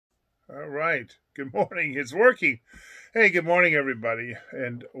All right. Good morning. It's working. Hey, good morning, everybody,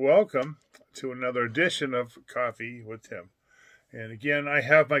 and welcome to another edition of Coffee with Tim. And again, I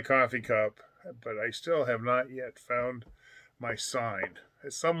have my coffee cup, but I still have not yet found my sign.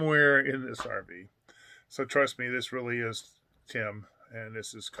 It's somewhere in this RV. So trust me, this really is Tim, and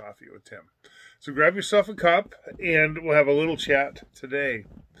this is Coffee with Tim. So grab yourself a cup, and we'll have a little chat today.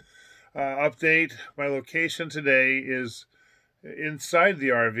 Update, my location today is inside the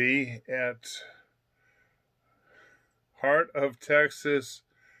RV at Heart of Texas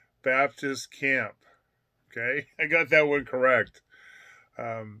Baptist Camp. Okay, I got that one correct.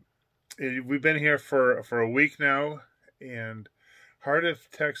 We've been here for a week now, and Heart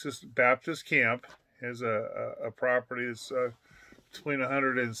of Texas Baptist Camp is a property that's between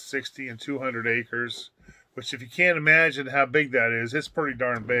 160 and 200 acres, which if you can't imagine how big that is, it's pretty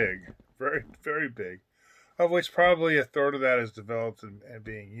darn big. Very, very big. Of which probably a third of that is developed and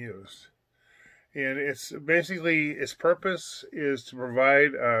being used. And it's basically, its purpose is to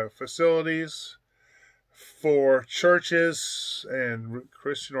provide facilities for churches and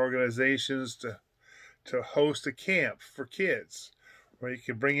Christian organizations to host a camp for kids, where you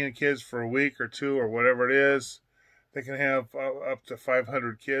can bring in kids for a week or two or whatever it is. They can have up to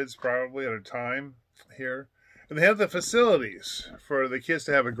 500 kids probably at a time here. And they have the facilities for the kids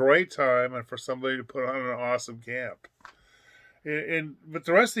to have a great time and for somebody to put on an awesome camp. But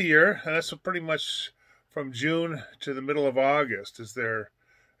the rest of the year, and that's pretty much from June to the middle of August, is their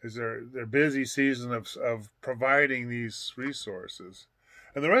busy season of providing these resources.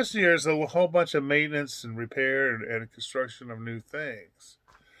 And the rest of the year is a whole bunch of maintenance and repair and construction of new things.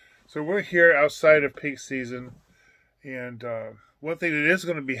 So we're here outside of peak season, and one thing that is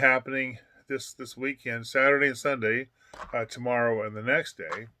going to be happening this weekend, Saturday and Sunday, tomorrow and the next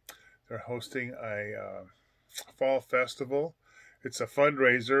day, they're hosting a fall festival. It's a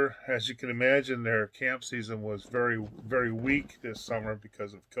fundraiser. As you can imagine, their camp season was very, very weak this summer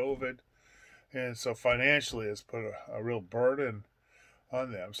because of COVID. And so financially, it's put a real burden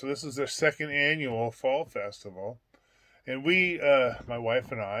on them. So this is their second annual fall festival. And we, my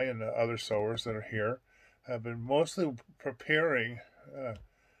wife and I, and the other sewers that are here, have been mostly preparing,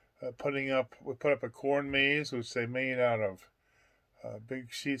 we put up a corn maze, which they made out of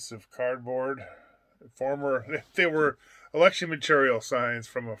big sheets of cardboard. They were election material signs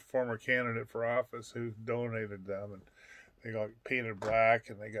from a former candidate for office who donated them, and they got painted black,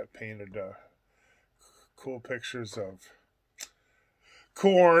 and they got painted cool pictures of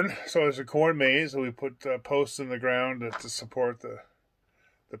corn. So there's a corn maze, and we put posts in the ground to support the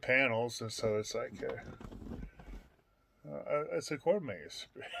panels, and so it's like it's a corn maze.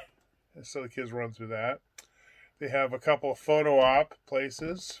 And so the kids run through that. They have a couple of photo op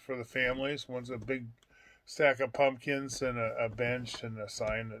places for the families. One's a big stack of pumpkins and a bench and a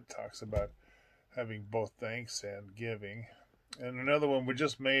sign that talks about having both thanks and giving. And another one we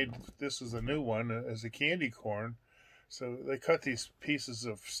just made, this is a new one, is a candy corn. So they cut these pieces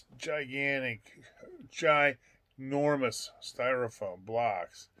of ginormous styrofoam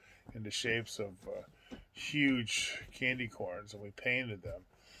blocks into shapes of huge candy corns, and we painted them.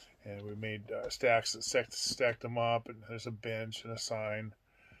 And we made stacks that stacked them up, and there's a bench and a sign.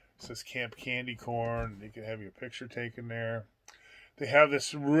 It says Camp Candy Corn. You can have your picture taken there. They have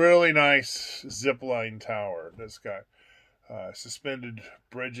this really nice zip line tower that's got suspended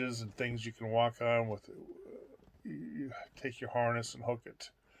bridges and things you can walk on with. You take your harness and hook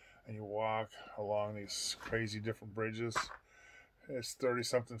it, and you walk along these crazy different bridges. It's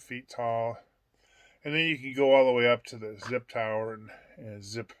 30-something feet tall. And then you can go all the way up to the zip tower and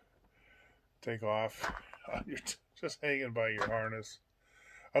take off. You're just hanging by your harness.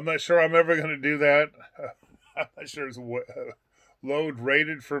 I'm not sure I'm ever going to do that. I'm not sure it's load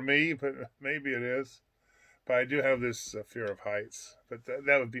rated for me, but maybe it is. But I do have this fear of heights. But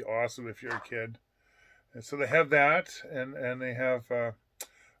that would be awesome if you're a kid. And so they have that, and they have a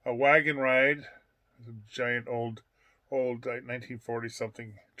wagon ride, a giant old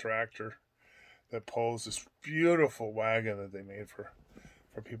 1940-something tractor that pulls this beautiful wagon that they made for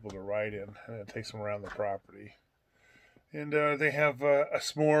people to ride in, and it takes them around the property. And they have a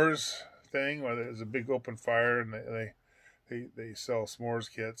s'mores thing where there's a big open fire, and they sell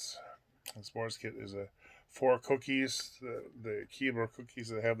s'mores kits. The s'mores kit is 4 cookies, the Keebler cookies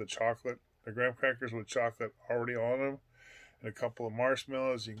that have the graham crackers with chocolate already on them, and a couple of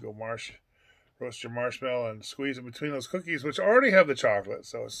marshmallows. You can go roast your marshmallow and squeeze it between those cookies, which already have the chocolate,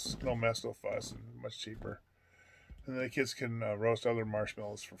 so it's no mess, no fuss, and much cheaper. And the kids can roast other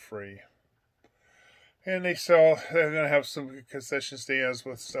marshmallows for free. And they're going to have some concession stands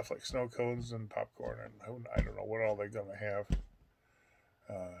with stuff like snow cones and popcorn, and I don't know what all they're going to have.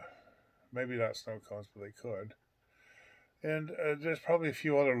 Maybe not snow cones, but they could. And there's probably a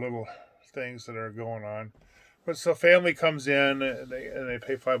few other little things that are going on. But so family comes in and they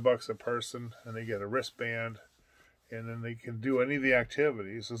pay $5 a person and they get a wristband, and then they can do any of the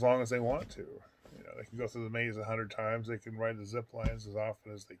activities as long as they want to. You know, they can go through the maze 100 times. They can ride the zip lines as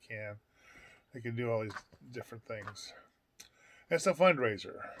often as they can. They can do all these different things. It's a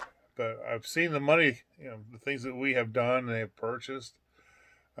fundraiser, but I've seen the money, the things that we have done and they have purchased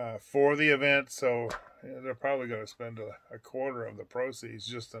for the event. So they're probably going to spend a quarter of the proceeds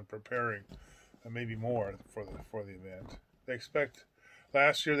just on preparing, maybe more for the event. They expect.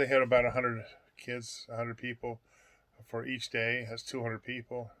 Last year they had about 100 kids, 100 people for each day. That's 200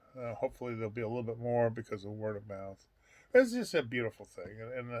 people. Hopefully there'll be a little bit more because of word of mouth. It's just a beautiful thing,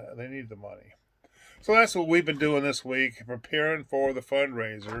 and they need the money. So that's what we've been doing this week, preparing for the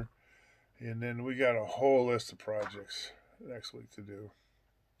fundraiser. And then we got a whole list of projects next week to do.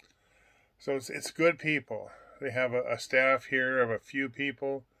 So it's good people. They have a staff here of a few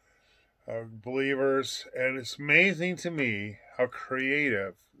people, believers, and it's amazing to me how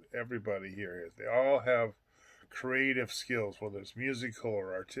creative everybody here is. They all have creative skills, whether it's musical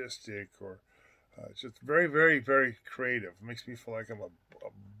or artistic or just very, very, very creative. It makes me feel like I'm a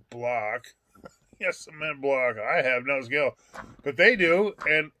block. Yes, cement block. I have no skill, but they do,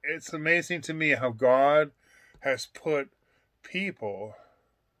 and it's amazing to me how God has put people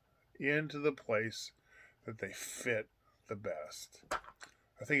into the place that they fit the best.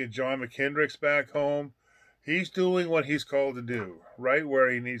 I think of John McKendrick's back home. He's doing what he's called to do, right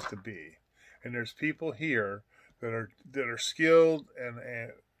where he needs to be. And there's people here that are skilled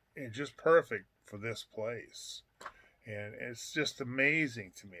and just perfect for this place. And it's just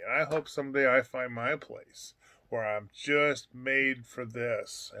amazing to me. And I hope someday I find my place where I'm just made for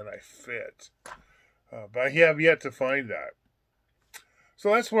this and I fit. But I have yet to find that. So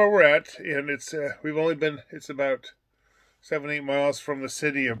that's where we're at. And it's about 7-8 miles from the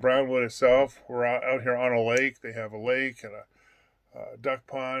city of Brownwood itself. We're out here on a lake. They have a lake and a duck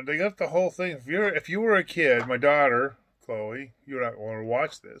pond. They got the whole thing. If you were a kid, my daughter, Chloe, you're not going to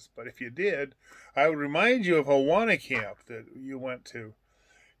watch this, but if you did, I would remind you of Awana Camp that you went to,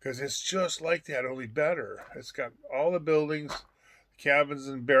 because it's just like that, only better. It's got all the buildings, cabins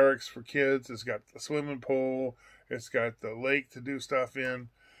and barracks for kids. It's got the swimming pool. It's got the lake to do stuff in.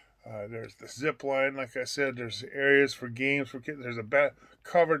 There's the zip line, like I said. There's areas for games for kids. There's a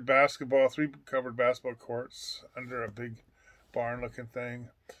covered basketball, 3 covered basketball courts under a big barn-looking thing.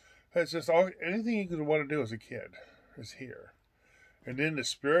 It's just anything you could want to do as a kid is here. And then the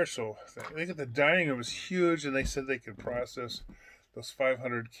spiritual thing. Look at the dining room is huge, and they said they could process those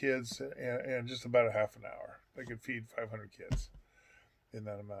 500 kids in just about a half an hour. They could feed 500 kids in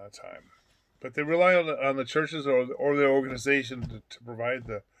that amount of time. But they rely on the churches or the organization to provide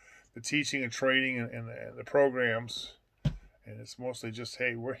the teaching and training and the programs. And it's mostly just,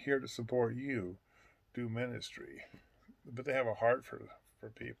 hey, we're here to support you, do ministry. But they have a heart for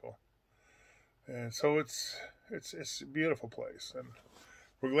people. And so it's a beautiful place, and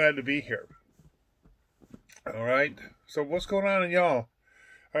we're glad to be here. All right. So what's going on in y'all?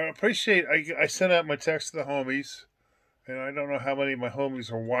 I appreciate. I sent out my text to the homies, and I don't know how many of my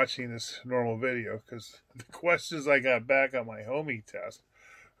homies are watching this normal video, because the questions I got back on my homie test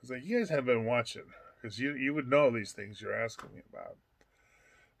was like, you guys have been watching, because you would know these things you're asking me about.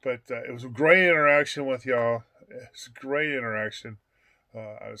 But it was a great interaction with y'all. It's a great interaction.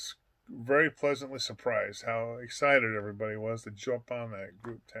 I was very pleasantly surprised how excited everybody was to jump on that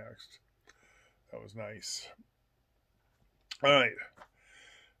group text. That was nice. All right.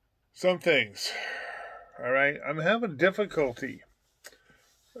 Some things. All right. I'm having difficulty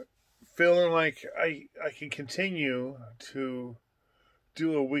feeling like I can continue to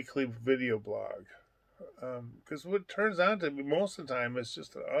do a weekly video blog. Because what it turns out to be most of the time is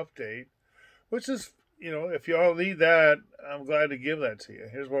just an update, which is, if you all need that, I'm glad to give that to you.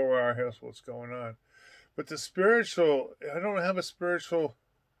 Here's where we are, here's what's going on. But the spiritual, I don't have a spiritual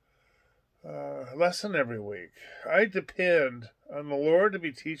lesson every week. I depend on the Lord to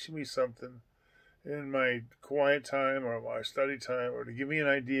be teaching me something in my quiet time or my study time, or to give me an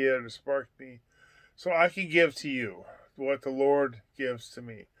idea or to spark me, so I can give to you what the Lord gives to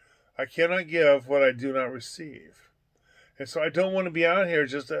me. I cannot give what I do not receive. And so I don't want to be out here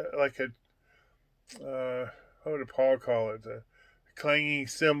just like a what did Paul call it? A clanging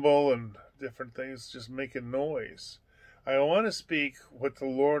cymbal and different things, just making noise. I want to speak what the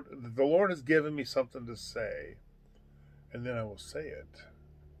Lord has given me something to say, and then I will say it.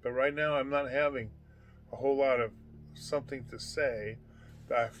 But right now I'm not having a whole lot of something to say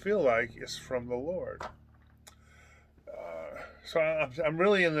that I feel like is from the Lord. So I'm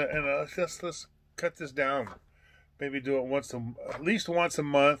really in the let's cut this down. Maybe do it at least once a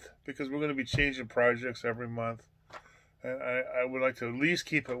month, because we're going to be changing projects every month. And I would like to at least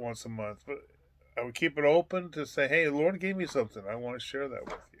keep it once a month, but I would keep it open to say, hey, the Lord gave me something. I want to share that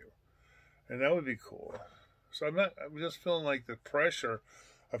with you. And that would be cool. So I'm just feeling like the pressure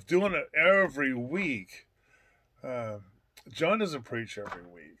of doing it every week. John doesn't preach every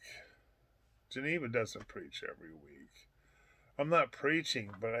week. Geneva doesn't preach every week. I'm not preaching,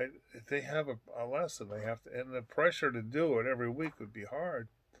 but they have a lesson they have to, and the pressure to do it every week would be hard.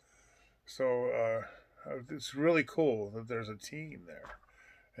 So it's really cool that there's a team there,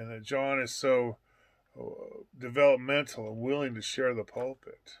 and that John is so developmental and willing to share the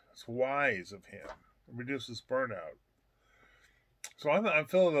pulpit. It's wise of him. It reduces burnout. So I'm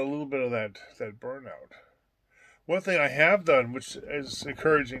feeling a little bit of that burnout. One thing I have done, which is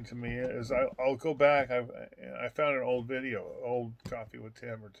encouraging to me, is I'll go back. I found an old video, old Coffee with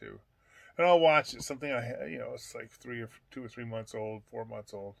Tim or two, and I'll watch it. Something it's like 2 or 3 months old, 4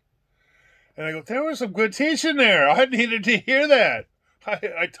 months old, and I go, there was some good teaching there. I needed to hear that.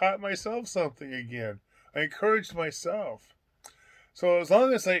 I taught myself something again. I encouraged myself. So as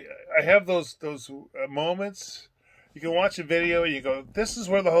long as I have those moments, you can watch a video and you go, this is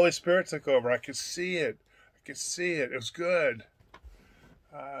where the Holy Spirit took over. I could see it. It was good.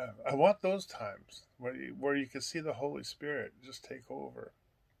 I want those times where you can see the Holy Spirit just take over.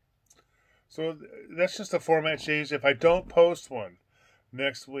 So that's just a format change. If I don't post one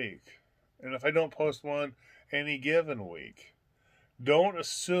next week, and if I don't post one any given week, don't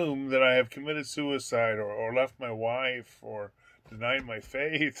assume that I have committed suicide or left my wife or denied my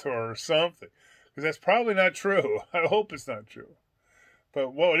faith or something, because that's probably not true. I hope it's not true.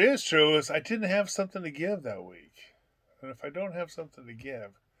 But what is true is I didn't have something to give that week. And if I don't have something to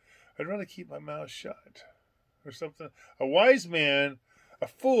give, I'd rather keep my mouth shut. Or something. A wise man, it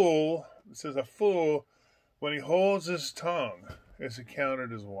says a fool, when he holds his tongue, is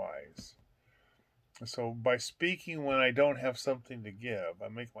accounted as wise. And so by speaking when I don't have something to give, I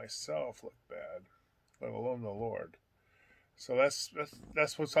make myself look bad, let alone the Lord. So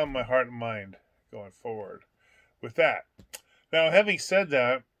that's what's on my heart and mind going forward with that. Now, having said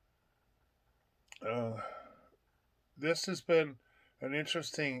that, this has been an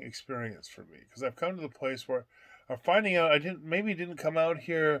interesting experience for me, because I've come to the place where I'm finding out I didn't come out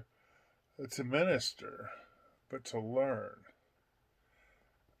here to minister, but to learn.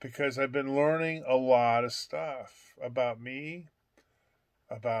 Because I've been learning a lot of stuff about me,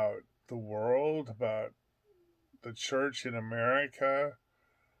 about the world, about the church in America,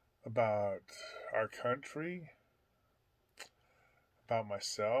 about our country, about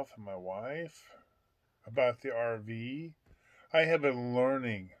myself and my wife, about the RV. I have been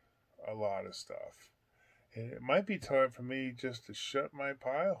learning a lot of stuff. And it might be time for me just to shut my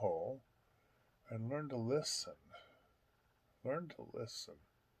pie hole and learn to listen. Learn to listen.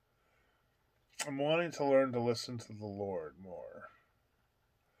 I'm wanting to learn to listen to the Lord more.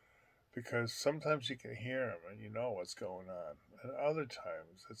 Because sometimes you can hear Him and you know what's going on. And other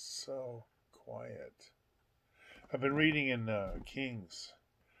times it's so quiet. I've been reading in Kings,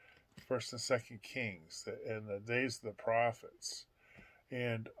 1st and 2nd Kings, in the days of the prophets.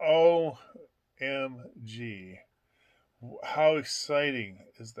 And OMG, how exciting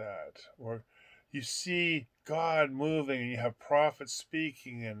is that? Where you see God moving and you have prophets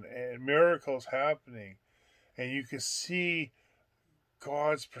speaking and miracles happening. And you can see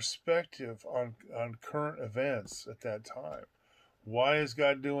God's perspective on current events at that time. Why is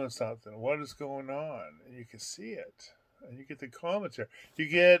God doing something? What is going on? And you can see it. And you get the commentary. You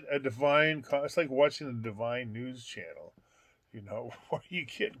get a divine, it's like watching the divine news channel, where you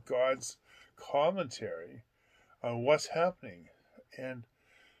get God's commentary on what's happening. And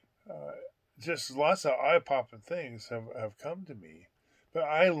just lots of eye-popping things have come to me. But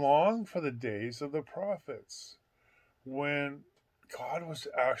I long for the days of the prophets, when God was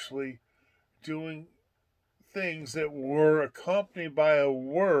actually doing things that were accompanied by a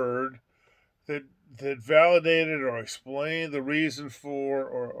word that validated or explained the reason for,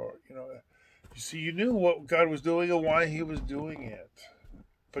 or you knew what God was doing and why He was doing it.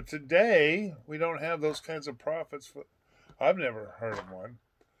 But today we don't have those kinds of prophets. I've never heard of one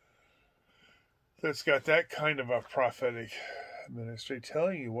that's got that kind of a prophetic ministry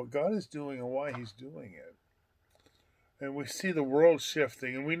telling you what God is doing and why He's doing it. And we see the world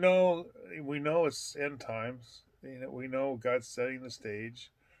shifting, and we know it's end times. We know God's setting the stage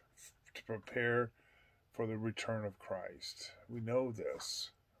to prepare for the return of Christ. We know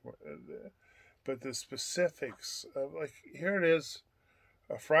this. But the specifics of, like, here it is,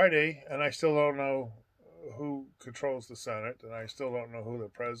 a Friday, and I still don't know who controls the Senate, and I still don't know who the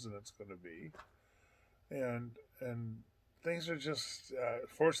president's going to be. And things are just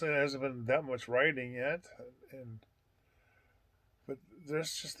fortunately there hasn't been that much writing yet, but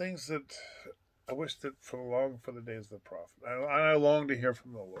there's just things that I wish that for the days of the prophet. I long to hear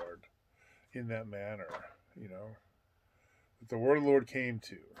from the Lord in that manner, that the word of the Lord came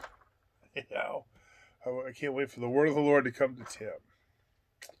to. I can't wait for the word of the Lord to come to Tim.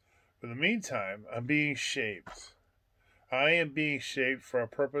 But in the meantime, I'm being shaped. I am being shaped for a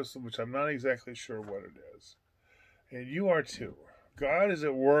purpose which I'm not exactly sure what it is. And you are too. God is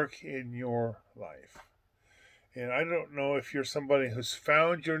at work in your life. And I don't know if you're somebody who's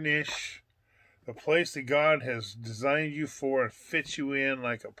found your niche, the place that God has designed you for and fits you in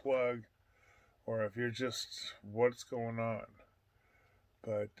like a plug, or if you're just what's going on.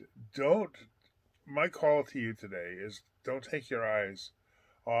 But my call to you today is don't take your eyes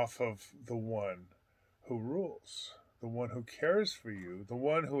off of the one who rules, the one who cares for you, the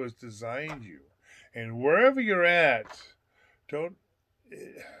one who has designed you. And wherever you're at, don't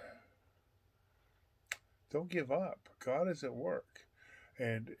give up. God is at work.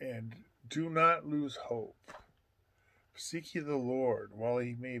 And do not lose hope. Seek ye the Lord while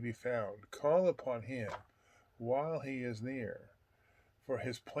he may be found. Call upon him while he is near. For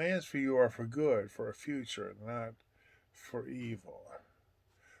his plans for you are for good, for a future, not for evil.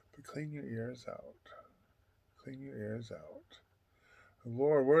 But clean your ears out. Clean your ears out.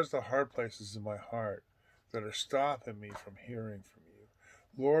 Lord, where's the hard places in my heart that are stopping me from hearing from you?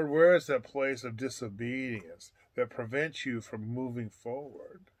 Lord, where is that place of disobedience that prevents you from moving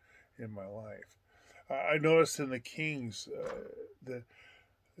forward in my life? I noticed in the kings,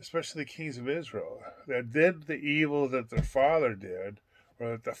 especially the kings of Israel, that did the evil that their father did,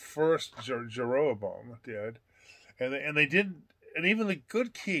 or that the first Jeroboam did, and they didn't. And even the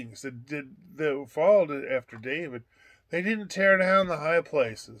good kings that followed after David, they didn't tear down the high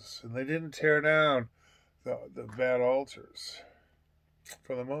places, and they didn't tear down the bad altars,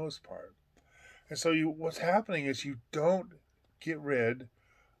 for the most part. And so what's happening is you don't get rid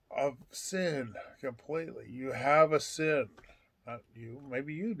of sin completely. You have a sin, not you,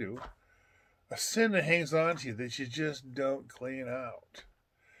 maybe you do, a sin that hangs on to you that you just don't clean out.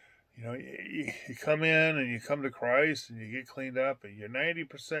 You come in and you come to Christ and you get cleaned up and you're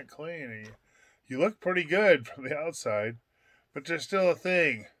 90% clean and you look pretty good from the outside, but there's still a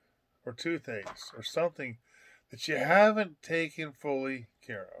thing or two things or something that you haven't taken fully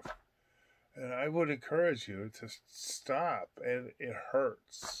care of. And I would encourage you to stop, and it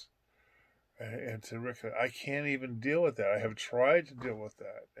hurts. And to recognize, I can't even deal with that. I have tried to deal with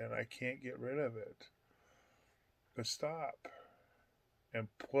that and I can't get rid of it. But stop. And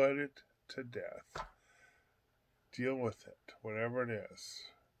put it to death. Deal with it, whatever it is,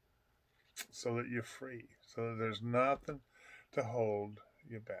 so that you're free, so that there's nothing to hold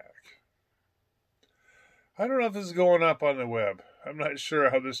you back. I don't know if this is going up on the web. I'm not sure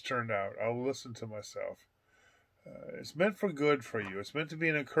how this turned out. I'll listen to myself. It's meant for good for you. It's meant to be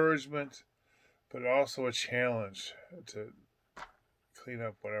an encouragement, but also a challenge to clean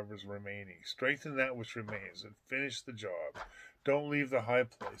up whatever's remaining. Strengthen that which remains and finish the job. Don't leave the high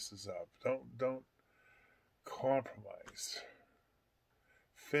places up. Don't compromise.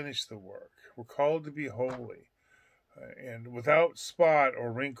 Finish the work. We're called to be holy and without spot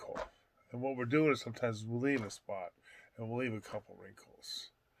or wrinkle. And what we're doing is sometimes we'll leave a spot and we'll leave a couple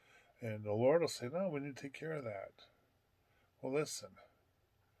wrinkles. And the Lord will say, no, we need to take care of that. Well, listen.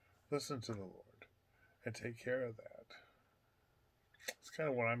 Listen to the Lord and take care of that. It's kind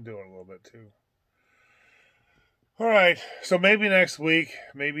of what I'm doing a little bit too. All right, so maybe next week,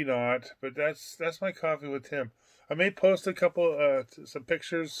 maybe not, but that's my coffee with Tim. I may post a couple, some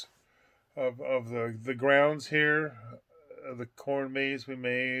pictures of the grounds here, of the corn maze we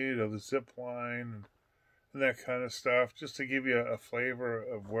made, of the zip line, and that kind of stuff, just to give you a flavor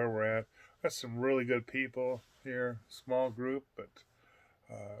of where we're at. Got some really good people here, small group, but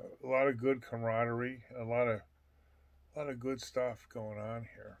a lot of good camaraderie, a lot of good stuff going on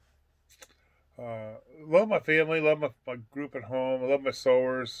here. Love my family, love my group at home. I love my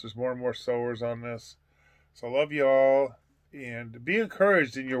sowers. There's more and more sowers on this. So I love you all. And be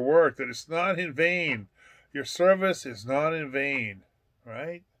encouraged in your work that it's not in vain. Your service is not in vain.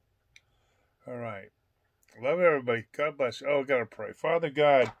 Right? All right. Love everybody. God bless you. Oh, I got to pray. Father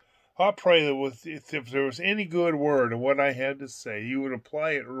God, I pray that if there was any good word in what I had to say, you would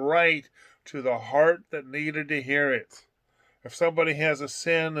apply it right to the heart that needed to hear it. If somebody has a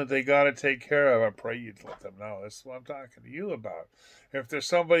sin that they got to take care of, I pray you'd let them know. That's what I'm talking to you about. If there's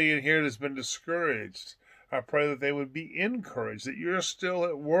somebody in here that's been discouraged, I pray that they would be encouraged, that you're still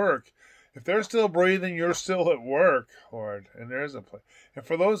at work If they're still breathing, you're still at work, Lord. And there's a place. And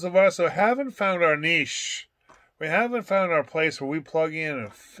for those of us who haven't found our niche, we haven't found our place where we plug in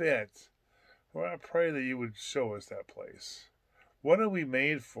and fit, Lord, I pray that you would show us that place. What are we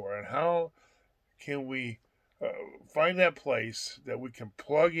made for, and how can we find that place that we can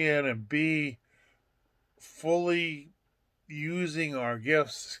plug in and be fully using our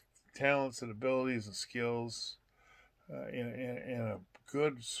gifts, talents, and abilities and skills in a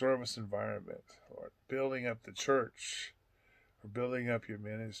good service environment, or building up the church, or building up your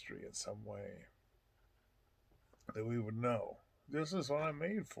ministry in some way, that we would know, this is what I'm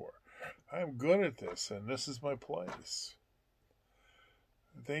made for. I'm good at this, and this is my place.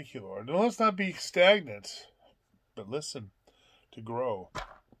 Thank you, Lord. And let's not be stagnant, but listen, to grow.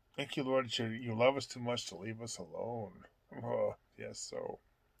 Thank you, Lord, that you love us too much to leave us alone. Oh, yes, so.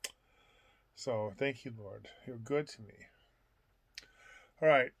 So, thank you, Lord. You're good to me. All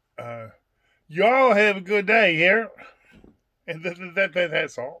right. Y'all have a good day here. And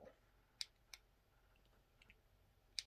that's all.